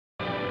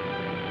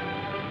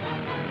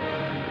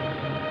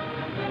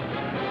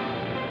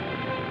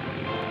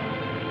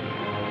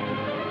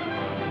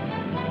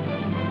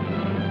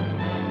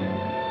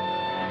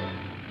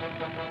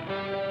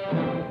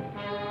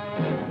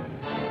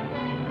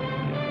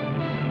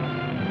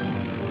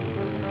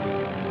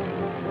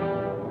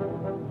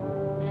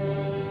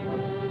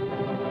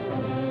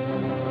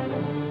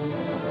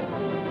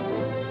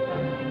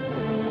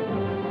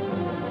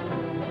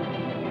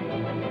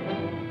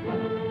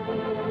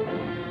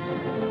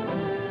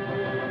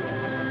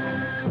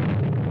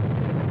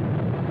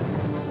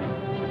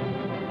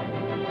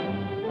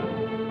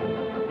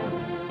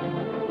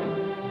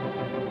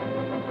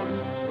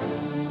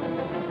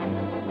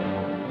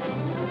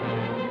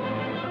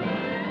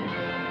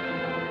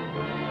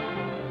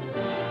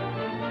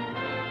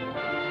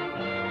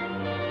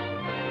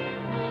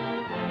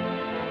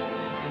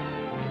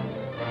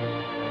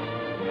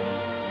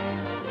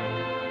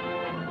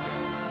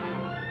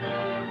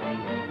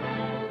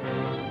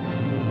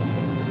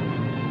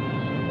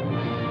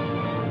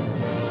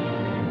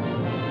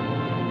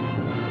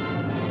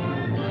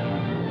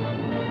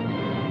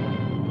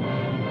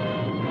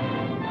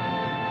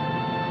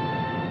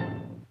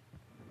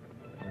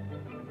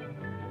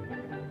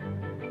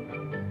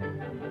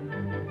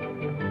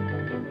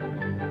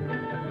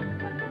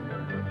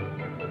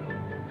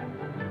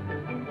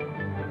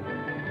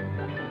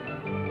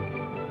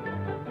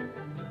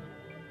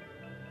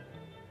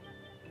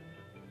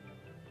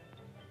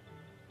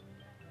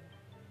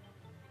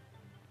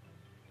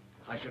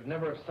I should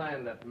never have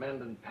signed that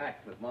Mandan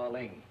pact with Ma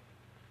Ling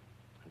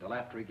until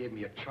after he gave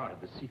me a chart of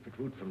the secret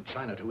route from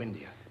China to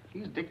India.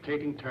 He's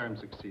dictating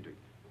terms, Exceeder.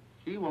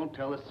 He won't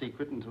tell a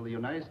secret until the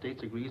United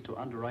States agrees to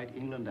underwrite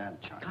England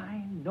and China.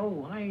 I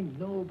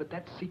know, but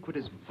that secret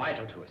is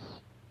vital to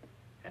us.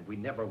 And we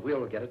never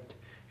will get it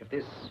if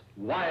this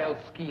wild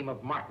scheme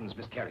of Martin's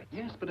miscarries.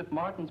 Yes, but if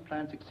Martin's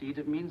plan succeeds,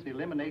 it means the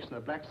elimination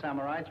of the Black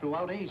Samurai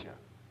throughout Asia.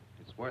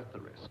 It's worth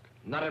the risk.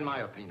 Not in my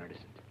opinion, it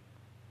isn't.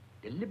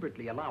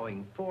 Deliberately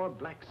allowing 4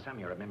 Black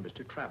Samurai members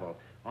to travel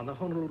on the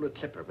Honolulu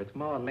Clipper with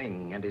Ma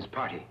Ling and his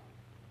party.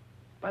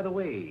 By the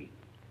way,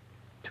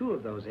 2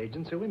 of those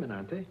agents are women,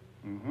 aren't they?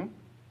 Mm-hmm.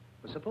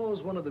 Well,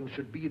 suppose one of them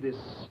should be this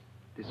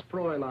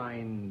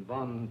Fräulein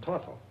von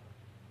Teufel.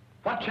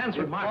 What chance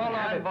would Martin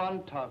have? Fräulein von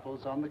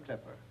Teufel's on the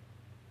Clipper.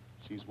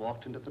 She's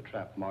walked into the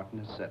trap Martin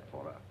has set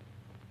for her.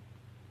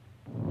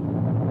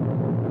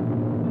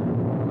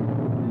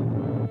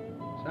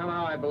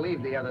 Somehow I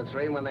believed the other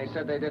 3 when they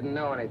said they didn't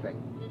know anything.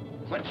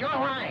 But you're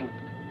lying.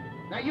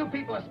 Now, you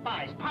people are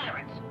spies,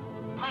 pirates.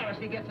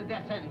 Piracy gets a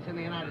death sentence in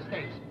the United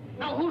States.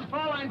 Now, who's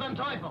Fräulein von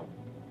Teufel?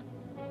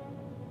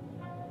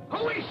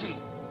 Who is she?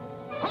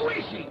 Who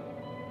is she?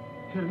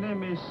 Her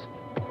name is...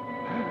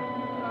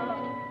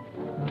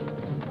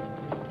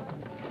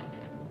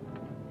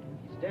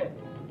 He's dead.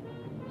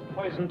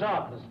 Poison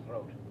dart in his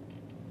throat.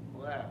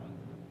 Well,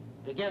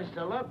 begins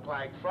to look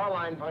like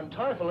Fräulein von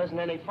Teufel isn't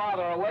any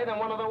farther away than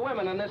one of the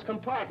women in this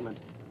compartment.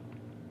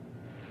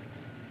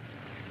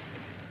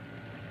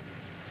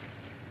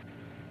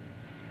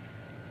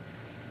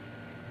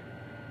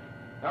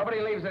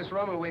 Nobody leaves this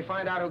room until we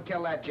find out who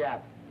killed that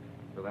Jap.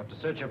 We'll have to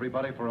search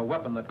everybody for a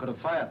weapon that could have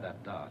fired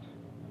that dart.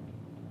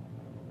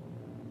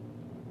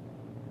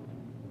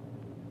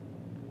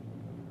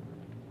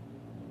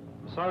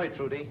 I'm sorry,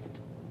 Trudy,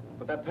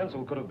 but that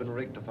pencil could have been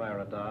rigged to fire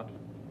a dart.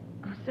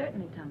 Oh,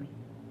 certainly, Tommy.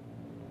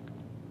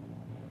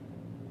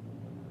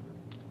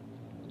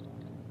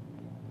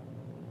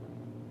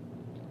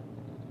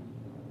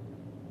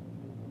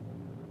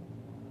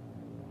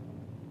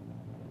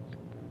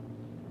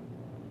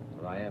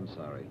 Well, I am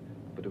sorry,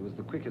 but it was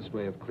the quickest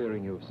way of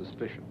clearing you of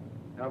suspicion.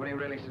 Nobody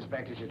really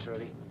suspected you,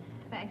 Trudy.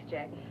 Thanks,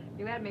 Jack.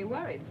 You had me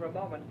worried for a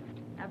moment.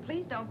 Now,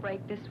 please don't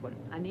break this one.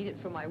 I need it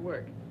for my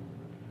work.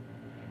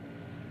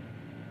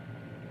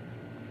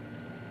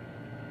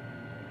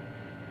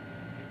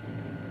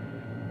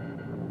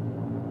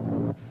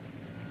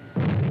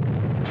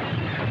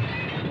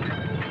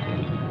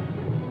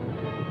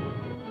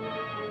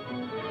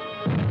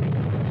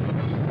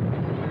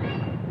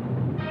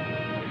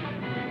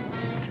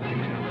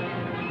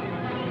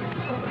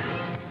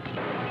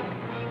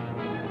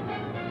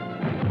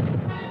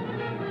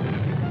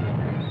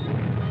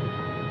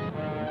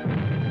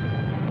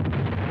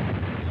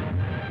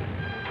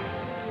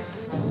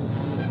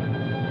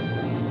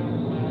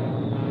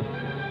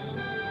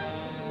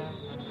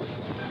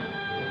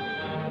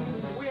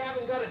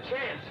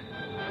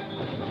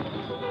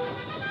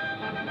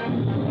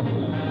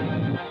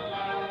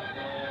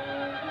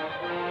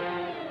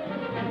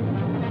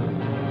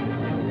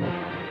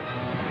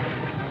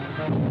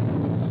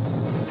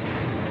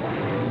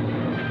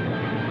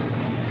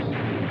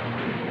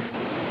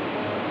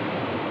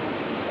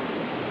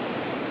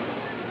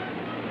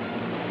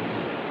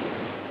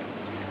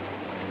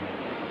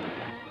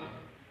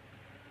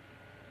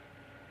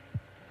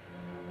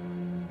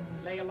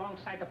 Lay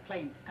alongside the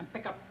plane and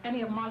pick up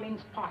any of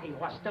Marlene's party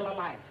who are still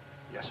alive.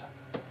 Yes, sir.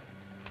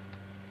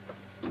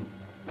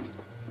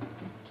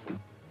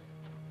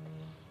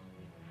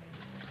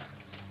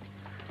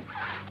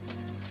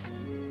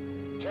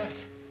 Jack,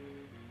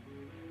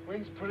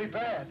 wind's pretty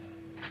bad.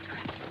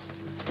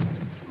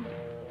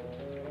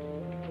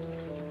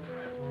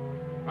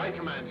 High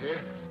command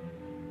here.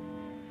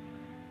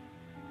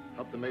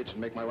 Help the mates and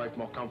make my wife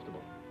more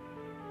comfortable.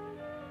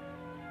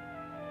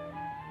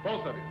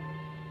 Both of you.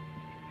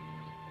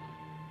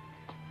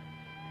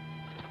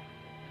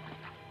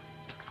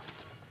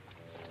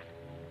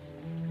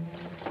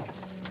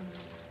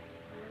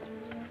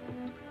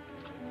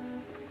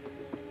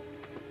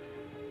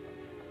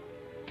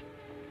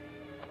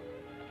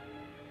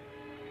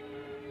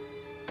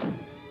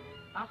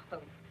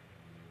 Achtung.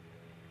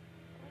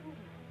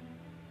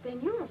 Then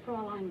you're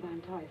Fräulein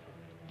von Teufel.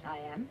 I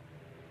am.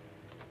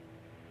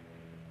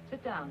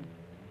 Sit down.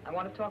 I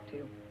want to talk to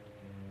you.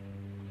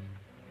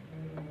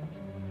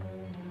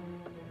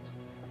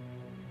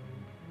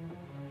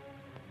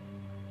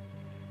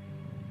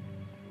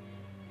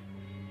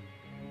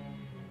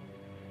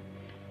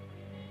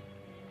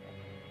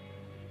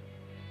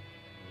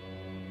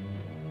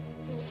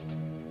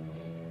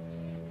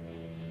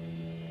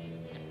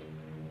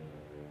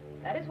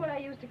 That is what I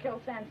used to kill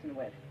Sanson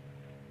with.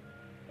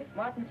 If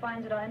Martin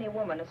finds it on any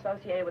woman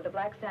associated with the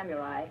Black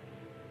Samurai,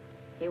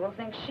 he will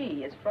think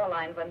she is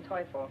Fräulein von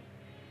Teufel.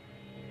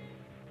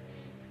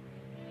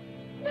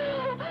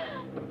 No!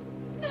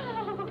 No!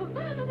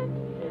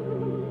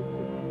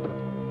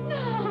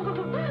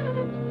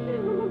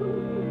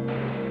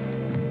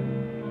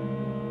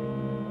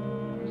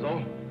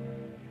 So,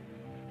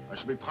 I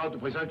should be proud to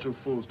present you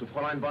fools to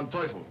Fräulein von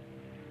Teufel.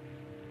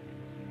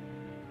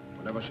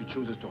 Whenever she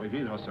chooses to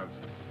reveal herself.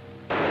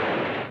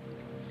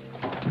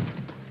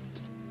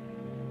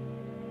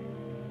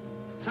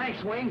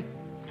 Thanks, Wayne.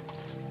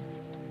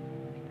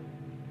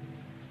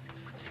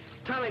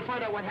 Tell me,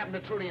 find out what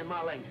happened to Trudy and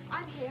Marlene.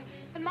 I'm here,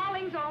 and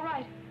Marlene's all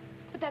right.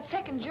 But that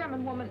second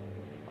German woman...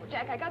 Oh,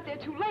 Jack, I got there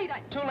too late.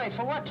 Too late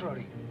for what,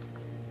 Trudy?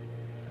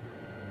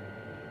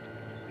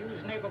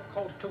 Use naval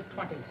code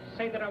 220.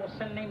 Say that I will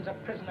send names of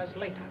prisoners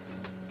later.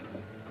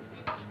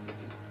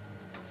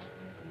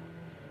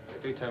 The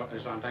detail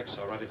is on deck,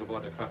 sir, ready to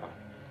board the clipper.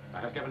 I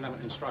have given them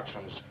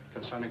instructions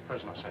concerning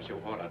prisoners as you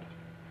ordered.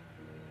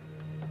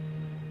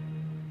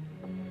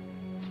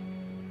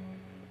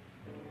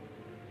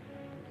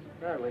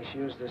 Apparently she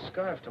used this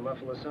scarf to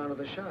muffle the sound of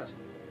the shot.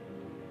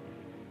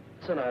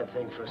 It's an odd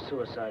thing for a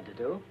suicide to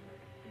do.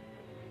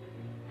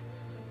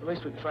 At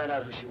least we can find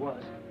out who she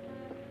was.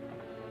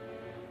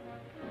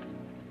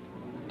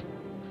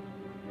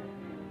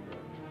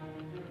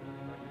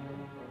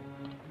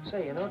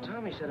 Say, you know,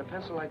 Tommy said a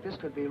pencil like this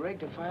could be rigged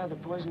to fire the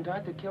poison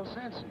dart that killed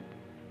Sanson.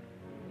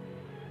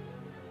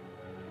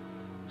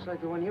 Looks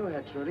like the one you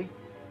had, Trudy.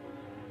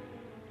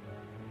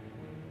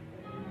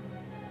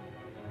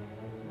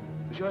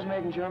 Was yours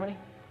made in Germany?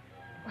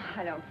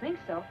 I don't think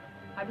so.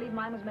 I believe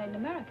mine was made in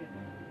America.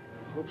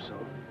 I hope so.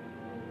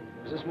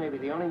 Because this may be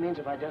the only means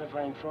of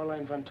identifying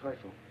Fräulein von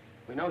Teufel.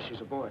 We know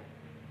she's a boy.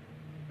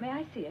 May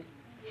I see it?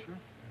 Sure.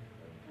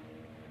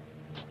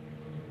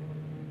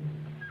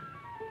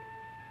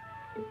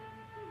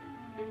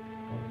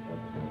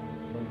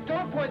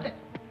 Don't point that...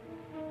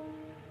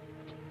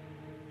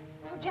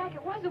 Oh, Jack,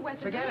 it was a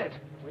wet... Forget it.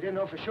 We didn't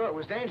know for sure it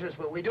was dangerous,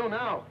 but we do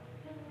now.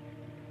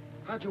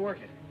 How'd you work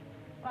it?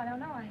 Well, I don't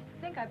know. I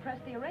think I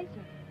pressed the eraser.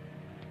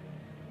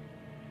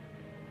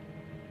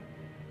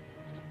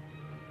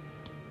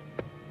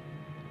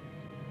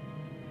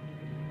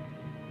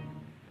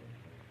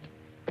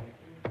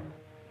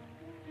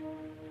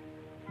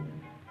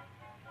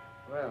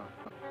 Well,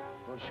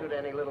 don't shoot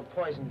any little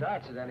poison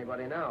darts at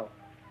anybody now.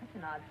 That's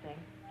an odd thing.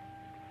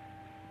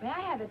 May I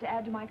have it to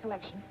add to my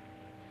collection?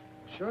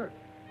 Sure.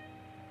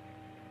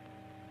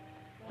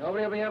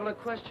 Nobody will be able to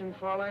question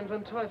Fräulein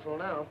von Teufel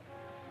now.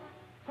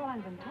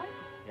 Fräulein von Teufel?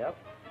 Yep.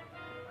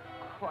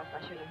 Of course,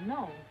 I should have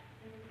known.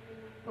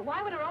 But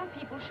why would her own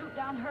people shoot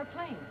down her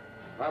plane?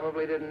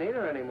 Probably didn't need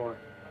her anymore.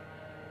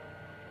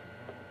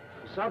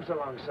 The sub's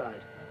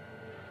alongside.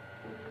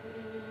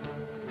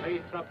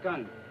 Please drop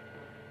gun.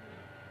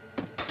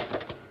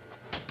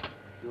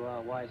 You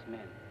are wise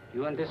men.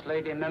 You and this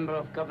lady a member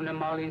of Governor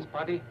Marlene's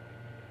party?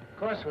 Of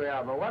course we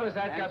are, but what has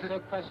that got to... Answer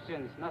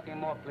questions, nothing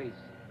more, please.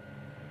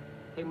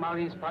 Take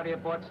Marlene's party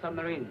aboard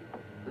submarine.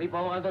 Leave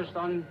all others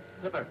on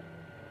clipper.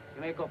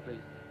 You may go, please.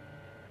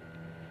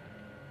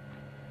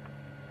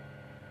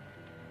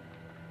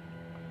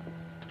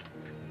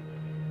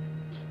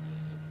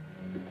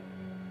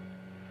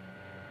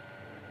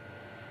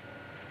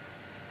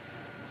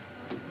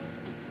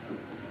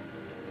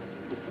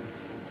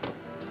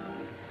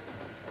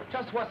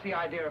 Just what's the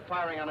idea of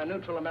firing on a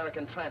neutral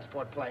American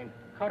transport plane?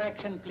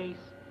 Correction, please.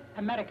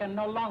 America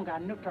no longer a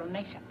neutral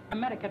nation.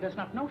 America does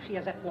not know she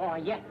is at war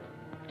yet.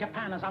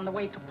 Japan is on the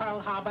way to Pearl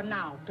Harbor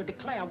now to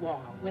declare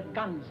war with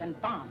guns and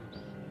bombs.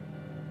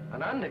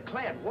 An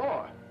undeclared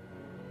war?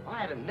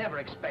 I'd have never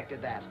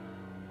expected that.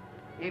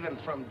 Even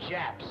from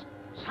Japs.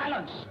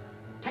 Silence!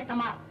 Take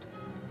them out.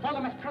 Hold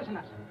them as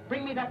prisoners.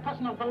 Bring me their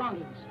personal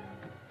belongings.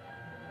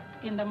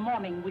 In the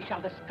morning, we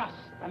shall discuss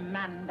the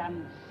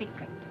Mandan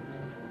secret.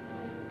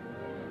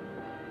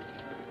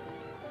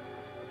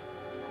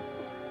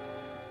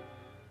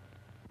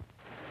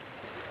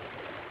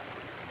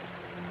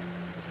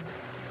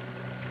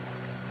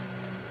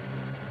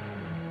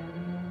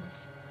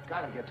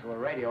 Gotta get to a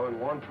radio and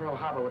warn Pearl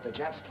Harbor what the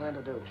Japs plan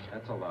to do.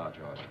 That's a large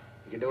order.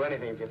 You can do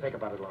anything if you think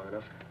about it long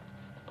enough.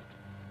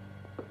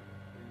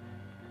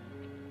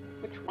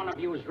 Which one of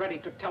you is ready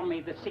to tell me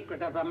the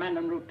secret of the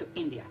Mandan route to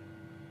India?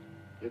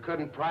 You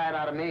couldn't pry it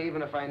out of me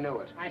even if I knew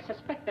it. I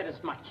suspected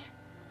as much.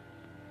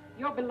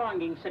 Your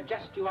belongings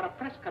suggest you are a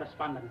press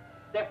correspondent.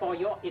 Therefore,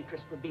 your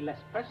interest would be less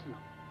personal.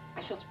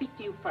 I shall speak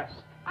to you first.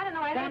 I don't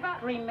know anything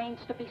about... That remains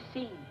to be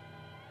seen.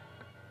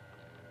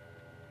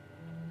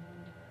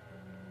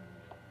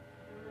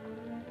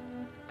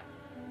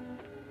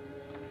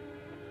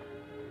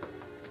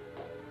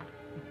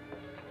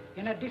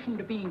 In addition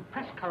to being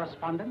press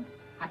correspondent,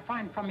 I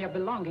find from your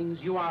belongings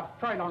you are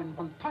Fräulein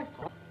von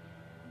Teufel.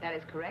 That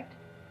is correct.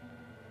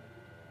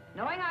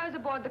 Knowing I was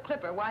aboard the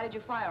Clipper, why did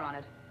you fire on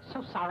it?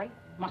 So sorry.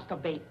 Must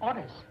obey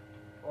orders.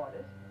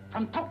 Orders?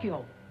 From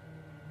Tokyo.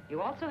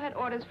 You also had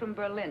orders from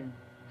Berlin,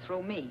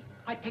 through me.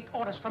 I take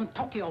orders from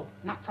Tokyo,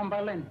 not from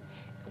Berlin.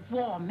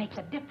 War makes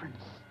a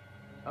difference.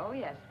 Oh,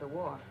 yes, the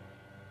war.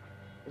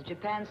 Is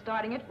Japan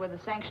starting it with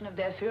the sanction of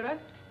their Führer?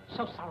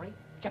 So sorry.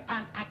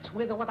 Japan acts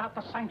with or without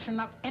the sanction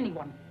of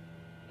anyone,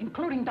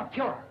 including the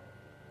Führer.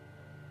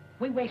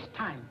 We waste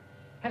time.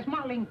 Has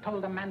Marlene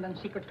told the Mandan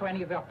secret to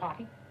any of your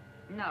party?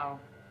 No.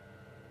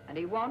 And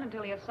he won't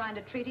until he has signed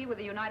a treaty with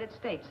the United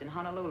States in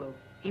Honolulu.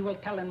 He will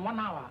tell in 1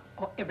 hour,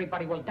 or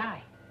everybody will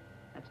die.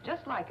 That's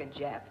just like a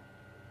Jap.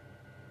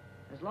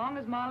 As long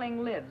as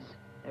Marling lives,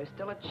 there's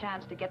still a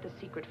chance to get the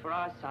secret for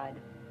our side.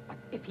 But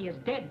if he is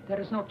dead,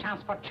 there is no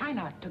chance for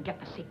China to get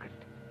the secret.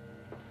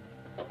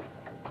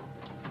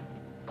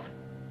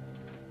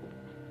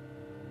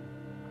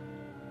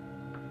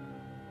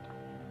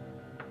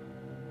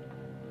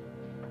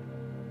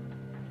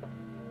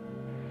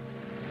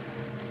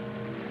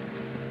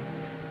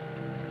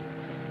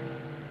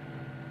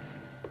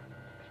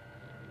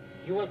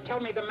 You will tell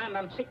me the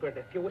Mandan secret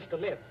if you wish to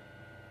live.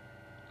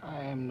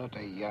 I am not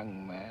a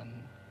young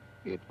man.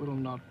 It will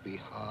not be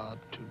hard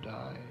to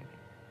die.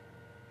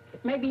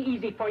 It may be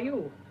easy for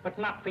you, but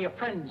not for your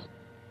friends.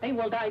 They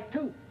will die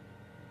too.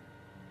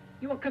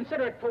 You will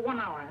consider it for 1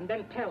 hour and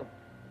then tell.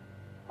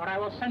 Or I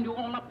will send you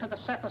all up to the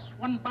surface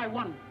one by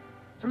one,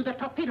 through the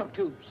torpedo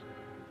tubes.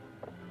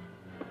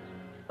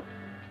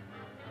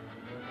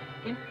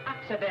 In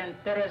accident,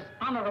 there is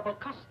honorable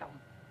custom.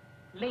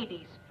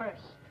 Ladies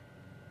first.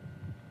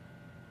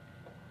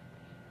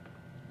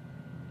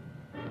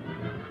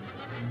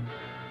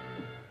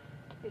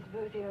 Is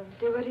Berthier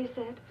do what he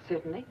said?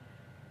 Certainly.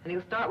 And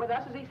he'll start with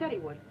us as he said he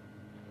would.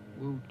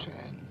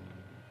 Wu-Tan,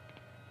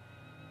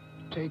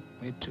 take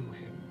me to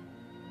him.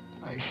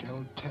 I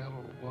shall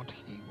tell what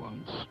he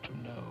wants to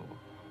know.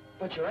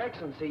 But, Your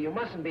Excellency, you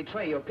mustn't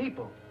betray your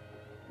people.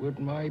 Would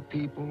my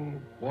people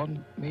want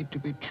me to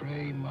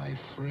betray my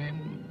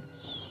friends?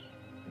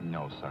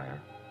 No,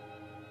 sire.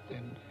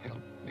 Then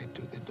help me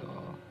to the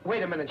door.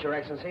 Wait a minute, Your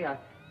Excellency.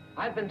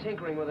 I've been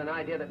tinkering with an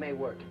idea that may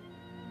work.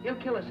 He'll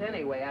kill us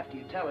anyway after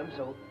you tell him,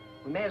 so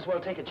we may as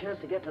well take a chance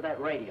to get to that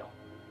radio.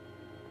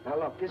 Now,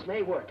 look, this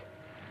may work.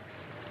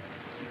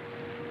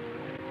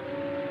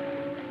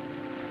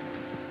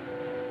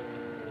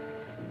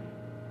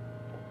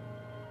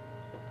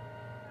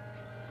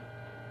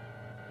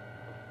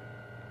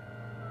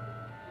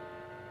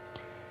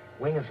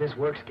 Wing, if this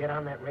works, get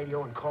on that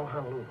radio and call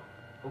Honolulu.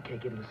 Okay,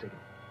 give him the signal.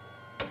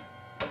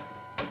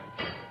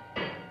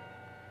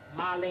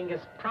 Marling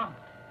is prompt.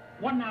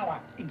 1 hour,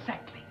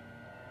 exactly.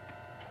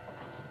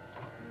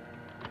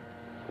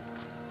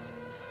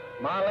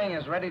 Marling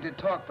is ready to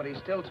talk, but he's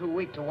still too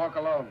weak to walk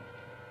alone.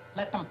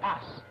 Let them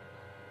pass.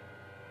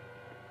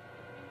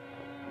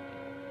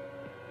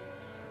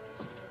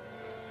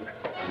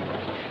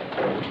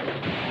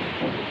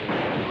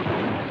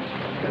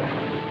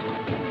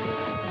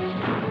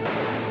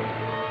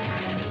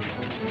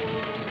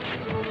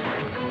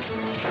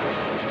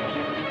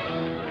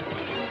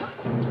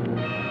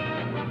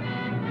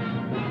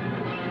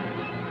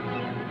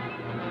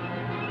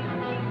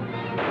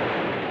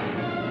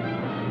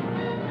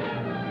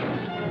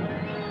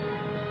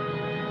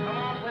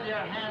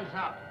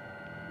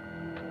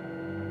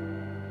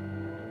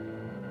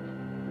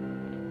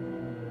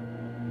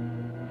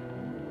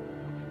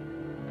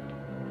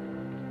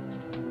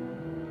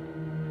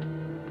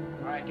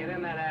 All right, get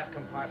in that aft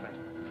compartment.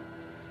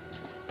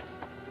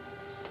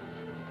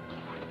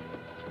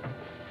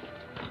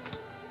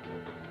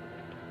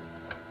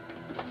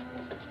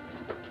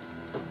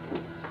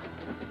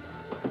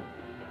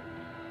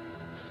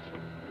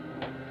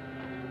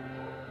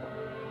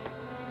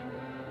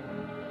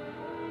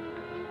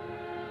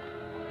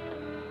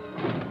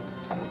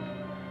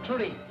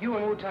 Trudy, you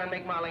and Wu-Tan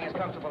make Marling as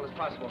comfortable as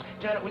possible.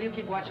 Janet, will you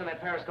keep watching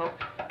that periscope?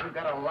 We've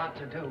got a lot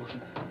to do.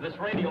 This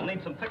radio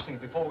needs some fixing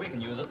before we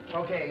can use it.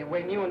 Okay,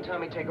 Wayne, you and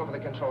Tommy take over the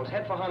controls.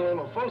 Head for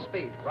Honolulu, full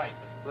speed. Right.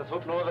 Let's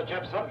hope no other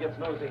Jap sub gets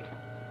nosy.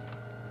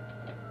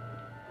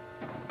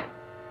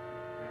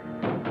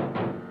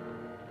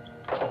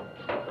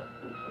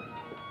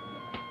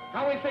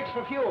 How we fixed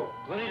for fuel?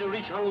 Plenty to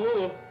reach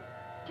Honolulu.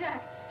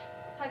 Jack,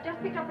 I've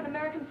just picked up an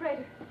American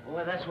freighter.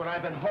 Well, that's what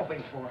I've been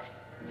hoping for.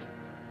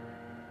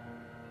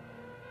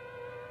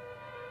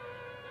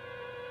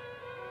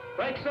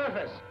 Break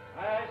surface.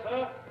 Aye, aye,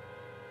 sir.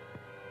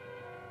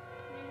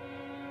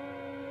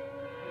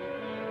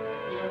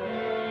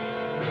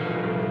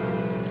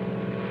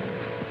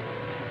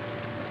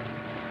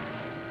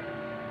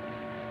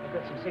 I've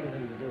got some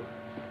signaling to do.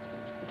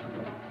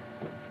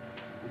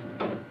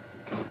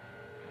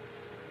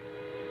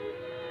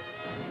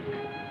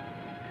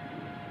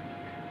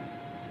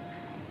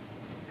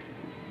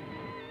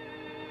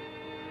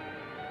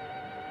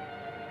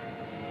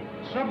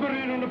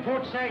 Submarine on the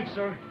port side,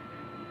 sir.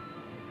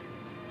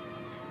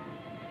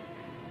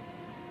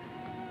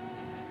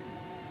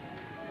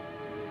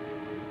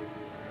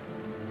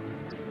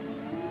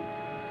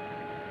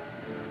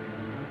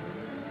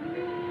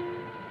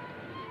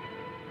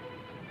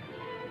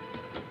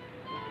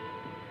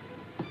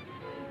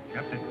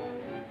 Captain,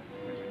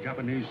 there's a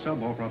Japanese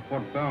sub off our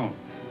port bow.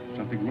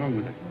 Something wrong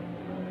with it.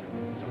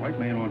 There's a white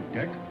man on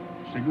deck,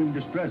 signaling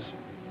distress.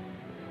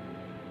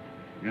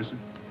 Yes, sir.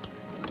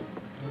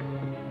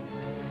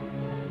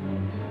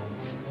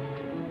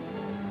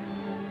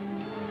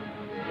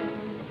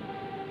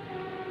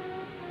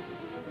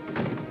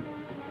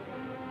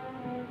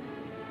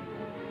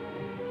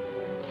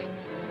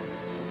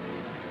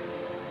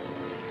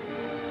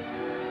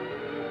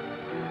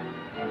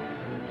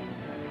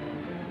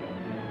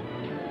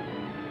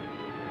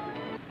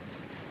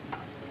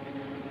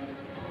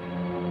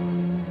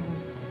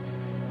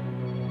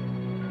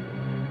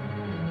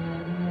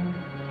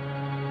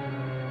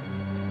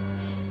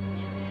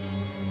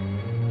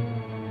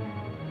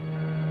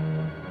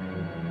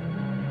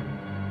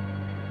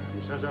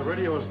 says our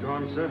radio's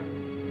gone, sir.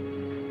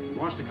 He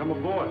wants to come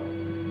aboard.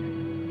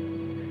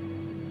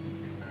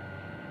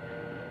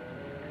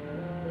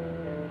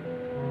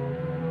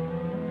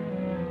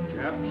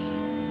 Chaps.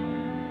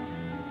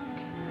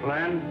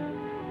 Plan.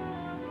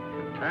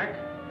 Attack.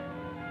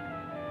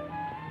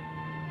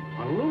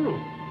 Honolulu.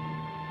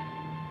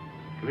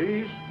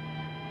 Please.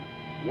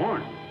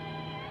 Warn.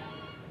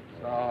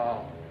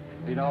 So,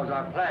 he knows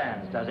our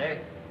plans, does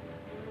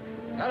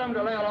he? Tell him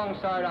to lay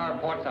alongside our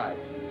port side.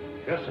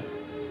 Yes, sir.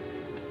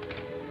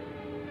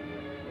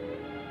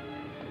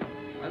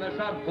 When the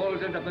sub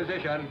pulls into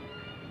position,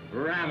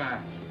 ram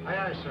her. Aye,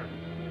 aye, sir.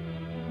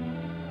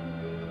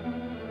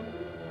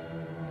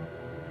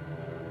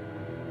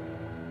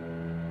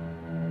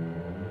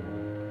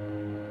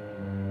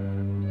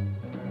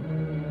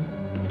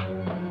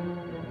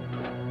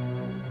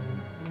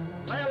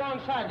 Lay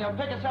alongside, they'll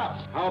pick us up.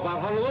 How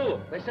about Honolulu?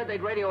 They said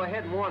they'd radio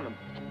ahead and warn them.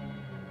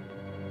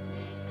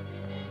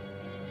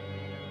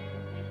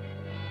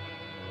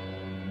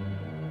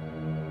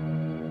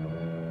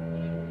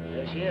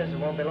 There she is. It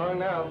won't be long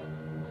now.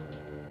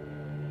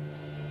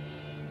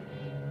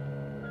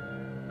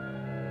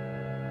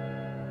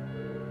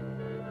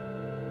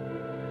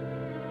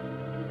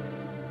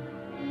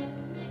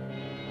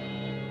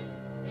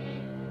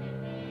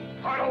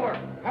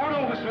 Hard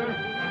over,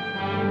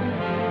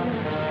 sir.